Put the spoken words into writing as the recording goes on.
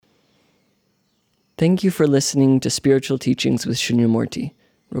Thank you for listening to Spiritual Teachings with Shunyamurti,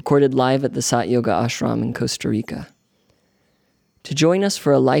 recorded live at the Sat Yoga Ashram in Costa Rica. To join us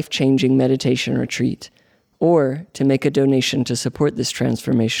for a life-changing meditation retreat, or to make a donation to support this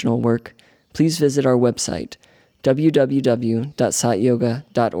transformational work, please visit our website,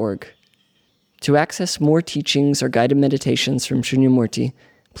 www.satyoga.org. To access more teachings or guided meditations from Shunyamurti,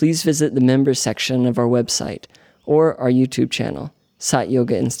 please visit the members section of our website or our YouTube channel, Sat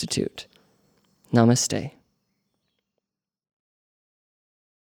Yoga Institute. Namaste.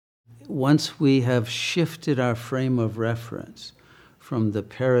 Once we have shifted our frame of reference from the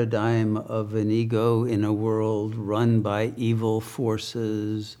paradigm of an ego in a world run by evil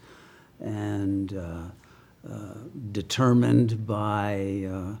forces and determined by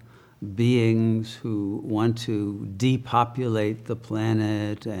beings who want to depopulate the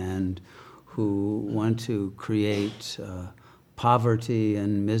planet and who want to create poverty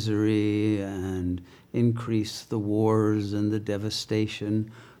and misery and increase the wars and the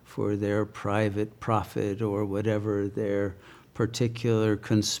devastation for their private profit or whatever their particular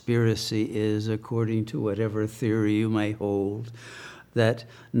conspiracy is, according to whatever theory you may hold, that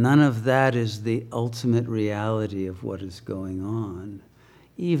none of that is the ultimate reality of what is going on.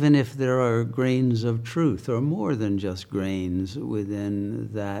 Even if there are grains of truth, or more than just grains,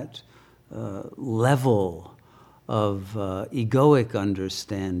 within that level of egoic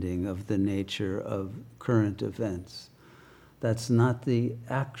understanding of the nature of current events. That's not the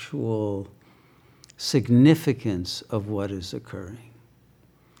actual significance of what is occurring.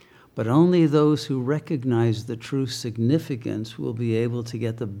 But only those who recognize the true significance will be able to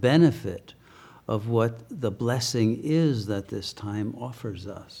get the benefit of what the blessing is that this time offers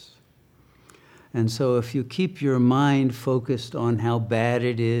us. And so if you keep your mind focused on how bad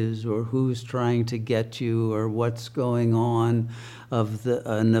it is or who's trying to get you or what's going on of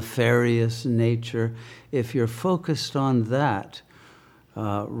the nefarious nature, if you're focused on that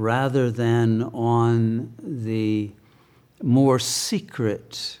rather than on the more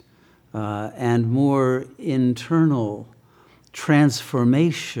secret and more internal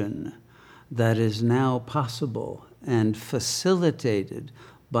transformation that is now possible and facilitated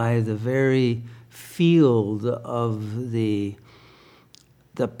by the very field of the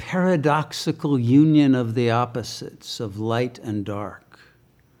paradoxical union of the opposites of light and dark,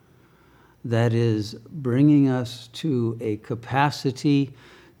 that is bringing us to a capacity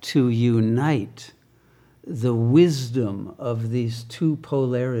to unite the wisdom of these two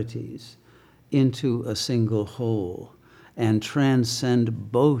polarities into a single whole and transcend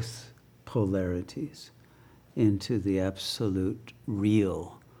both polarities into the absolute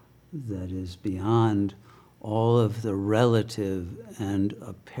real that is beyond all of the relative and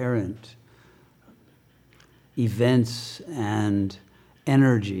apparent events and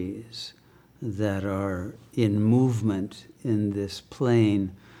energies that are in movement in this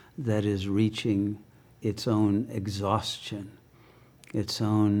plane that is reaching its own exhaustion, its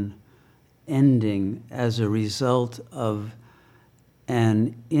own ending as a result of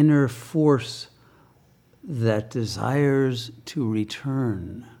an inner force that desires to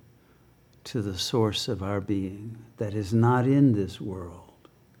return to the source of our being, that is not in this world,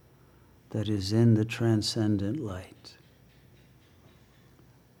 that is in the transcendent light.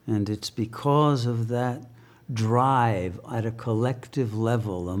 And it's because of that drive at a collective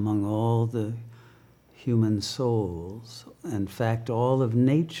level among all the human souls, in fact, all of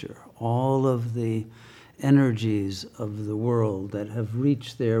nature, all of the energies of the world that have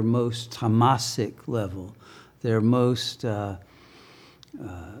reached their most tamasic level, their most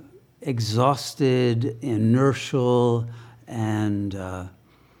exhausted, inertial, and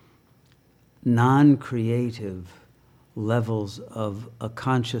non-creative levels of a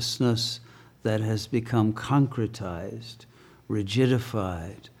consciousness that has become concretized,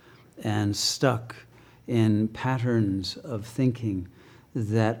 rigidified, and stuck in patterns of thinking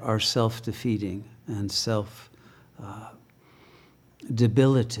that are self-defeating and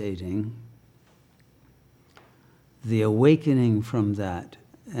self-debilitating. The awakening from that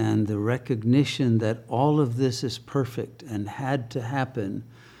and the recognition that all of this is perfect and had to happen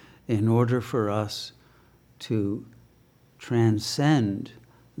in order for us to transcend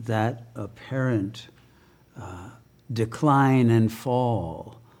that apparent decline and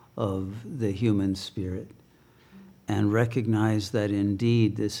fall of the human spirit, and recognize that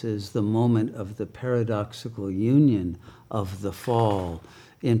indeed this is the moment of the paradoxical union of the fall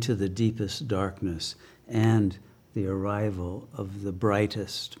into the deepest darkness and the arrival of the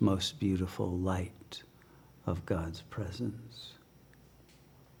brightest, most beautiful light of God's presence.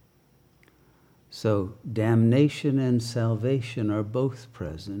 So damnation and salvation are both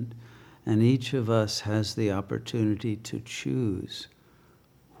present, And each of us has the opportunity to choose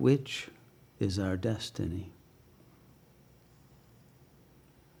which is our destiny.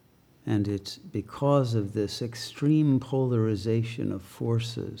 And it's because of this extreme polarization of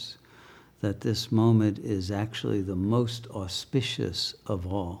forces that this moment is actually the most auspicious of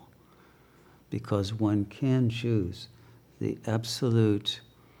all, because one can choose the absolute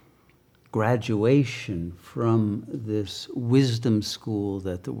graduation from this wisdom school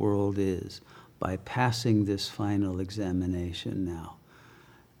that the world is by passing this final examination now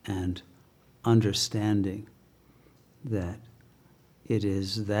and understanding that it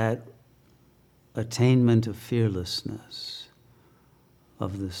is that attainment of fearlessness,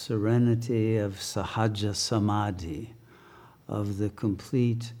 of the serenity of sahaja samadhi, of the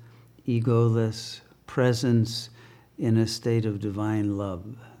complete egoless presence in a state of divine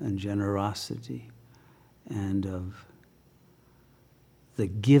love and generosity, and of the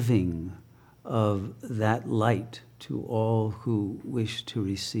giving of that light to all who wish to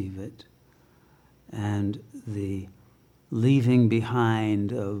receive it, and the leaving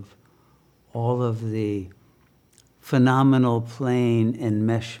behind of all of the phenomenal plane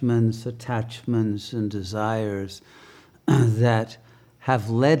enmeshments, attachments, and desires that have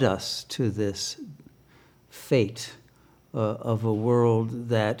led us to this fate of a world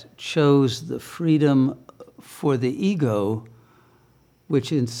that chose the freedom for the ego,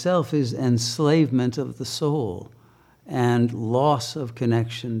 which in itself is enslavement of the soul and loss of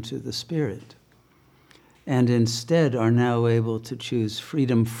connection to the spirit, and instead are now able to choose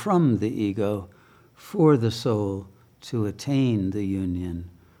freedom from the ego for the soul to attain the union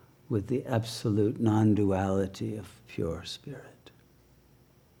with the absolute non-duality of pure spirit.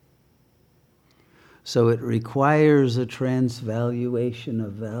 So it requires a transvaluation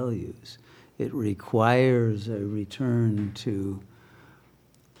of values. It requires a return to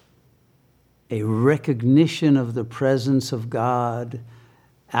a recognition of the presence of God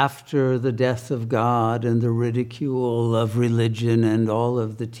after the death of God and the ridicule of religion and all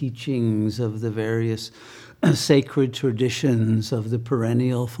of the teachings of the various sacred traditions of the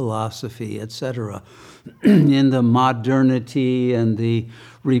perennial philosophy, etc., in the modernity and the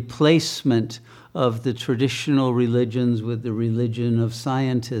replacement of the traditional religions with the religion of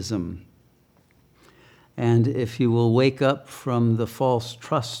scientism. And if you will wake up from the false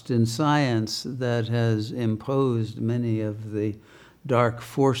trust in science that has imposed many of the dark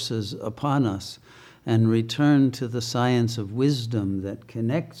forces upon us, and return to the science of wisdom that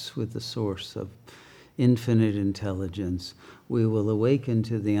connects with the source of infinite intelligence, we will awaken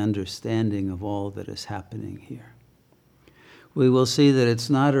to the understanding of all that is happening here. We will see that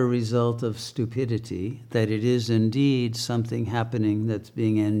it's not a result of stupidity, that it is indeed something happening that's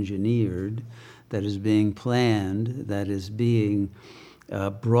being engineered, that is being planned, that is being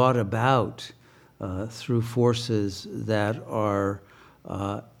brought about through forces that are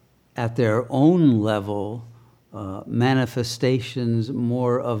at their own level manifestations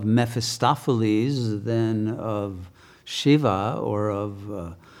more of Mephistopheles than of Shiva or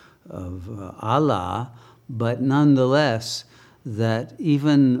of Allah, but nonetheless that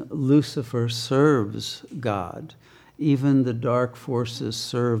even Lucifer serves God, even the dark forces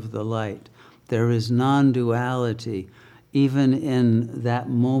serve the light. There is non-duality even in that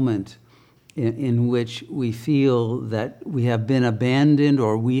moment in which we feel that we have been abandoned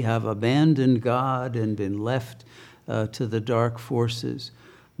or we have abandoned God and been left to the dark forces.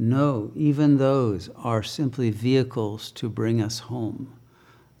 No, even those are simply vehicles to bring us home.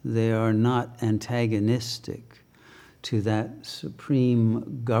 They are not antagonistic to that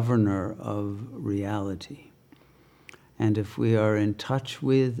supreme governor of reality. And if we are in touch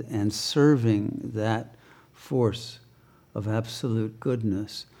with and serving that force of absolute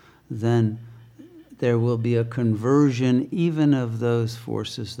goodness, then there will be a conversion even of those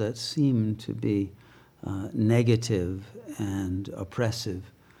forces that seem to be negative and oppressive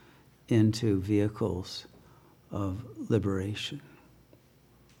into vehicles of liberation.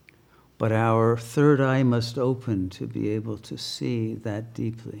 But our third eye must open to be able to see that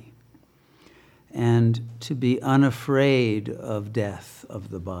deeply and to be unafraid of death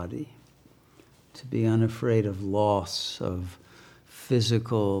of the body, to be unafraid of loss of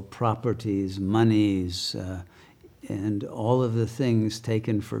physical properties, monies, and all of the things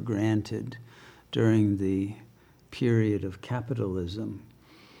taken for granted during the period of capitalism,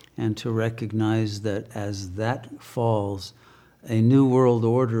 and to recognize that as that falls, a new world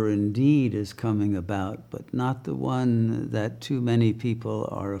order indeed is coming about, but not the one that too many people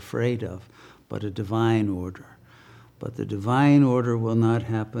are afraid of, but a divine order. But the divine order will not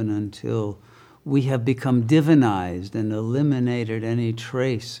happen until we have become divinized and eliminated any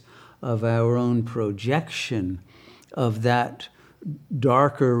trace of our own projection of that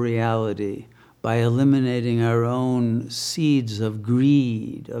darker reality by eliminating our own seeds of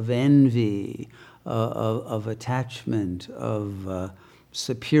greed, of envy, of attachment, of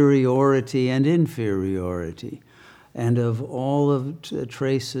superiority and inferiority, and of all of the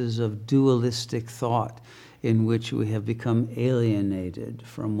traces of dualistic thought in which we have become alienated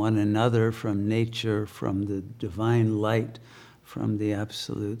from one another, from nature, from the divine light, from the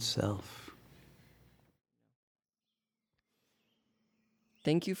absolute self.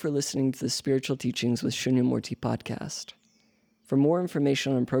 Thank you for listening to the Spiritual Teachings with Shunyamurti podcast. For more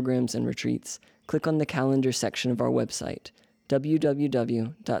information on programs and retreats, click on the calendar section of our website,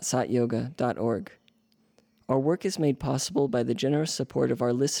 www.satyoga.org. Our work is made possible by the generous support of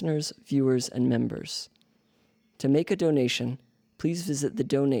our listeners, viewers, and members. To make a donation, please visit the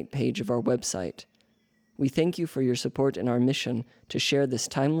donate page of our website. We thank you for your support in our mission to share this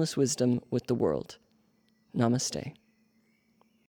timeless wisdom with the world. Namaste.